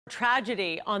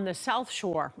Tragedy on the South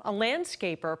Shore. A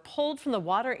landscaper pulled from the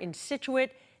water in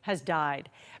Scituate has died.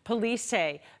 Police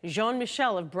say Jhon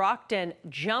Michel of Brockton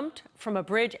jumped from a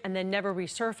bridge and then never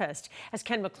resurfaced. As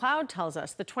Ken MacLeod tells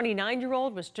us, the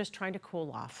 29-year-old was just trying to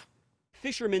cool off.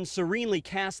 Fishermen serenely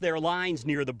cast their lines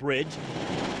near the bridge,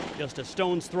 just a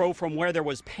stone's throw from where there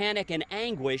was panic and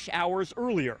anguish hours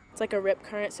earlier. It's like a rip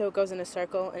current, so it goes in a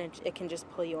circle and it can just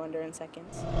pull you under in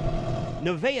seconds.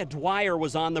 Nevaeh Dwyer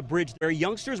was on the bridge where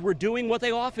youngsters were doing what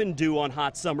they often do on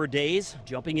hot summer days,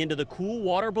 jumping into the cool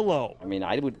water below. I mean,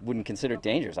 I wouldn't consider it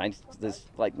dangerous.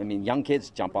 Young kids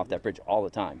jump off that bridge all the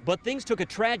time. But things took a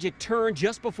tragic turn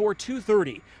just before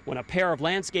 2:30 when a pair of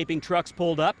landscaping trucks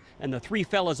pulled up and the three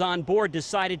fellas on board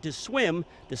decided to swim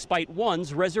despite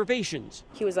one's reservations.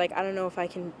 He was like, I don't know if I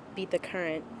can beat the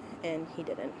current, and he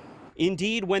didn't.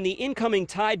 Indeed, when the incoming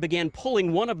tide began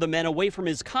pulling one of the men away from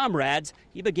his comrades,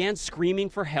 he began screaming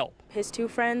for help. His two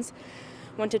friends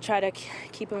went to try to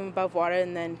keep him above water,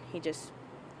 and then he just,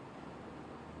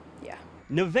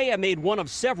 Nevaeh made one of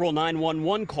several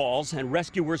 911 calls, and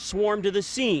rescuers swarmed to the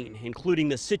scene, including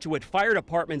the Scituate Fire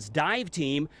Department's dive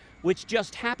team, which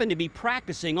just happened to be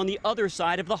practicing on the other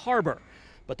side of the harbor.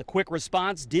 But the quick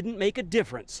response didn't make a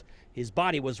difference. His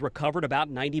body was recovered about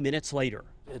 90 minutes later.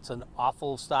 It's an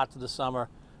awful start to the summer,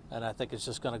 and I think it's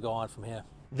just going to go on from here.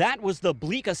 That was the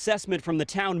bleak assessment from the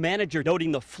town manager,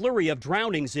 noting the flurry of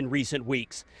drownings in recent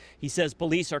weeks. He says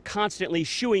police are constantly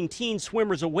shooing teen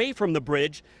swimmers away from the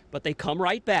bridge, but they come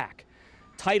right back.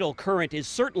 Tidal current is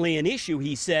certainly an issue,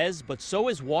 he says, but so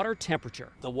is water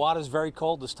temperature. The water's very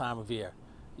cold this time of year.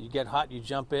 You get hot, you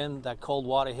jump in, that cold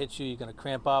water hits you, you're going to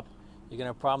cramp up. You're going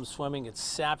to have problems swimming. It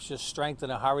saps your strength in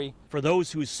a hurry. For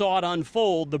those who saw it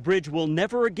unfold, the bridge will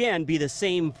never again be the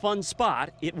same fun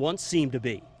spot it once seemed to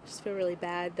be. I just feel really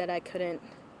bad that I couldn't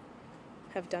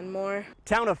have done more.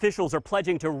 Town officials are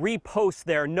pledging to repost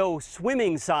their no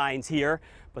swimming signs here,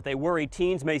 but they worry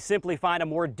teens may simply find a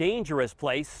more dangerous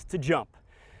place to jump.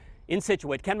 In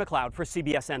Scituate, Ken MacLeod for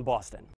CBSN Boston.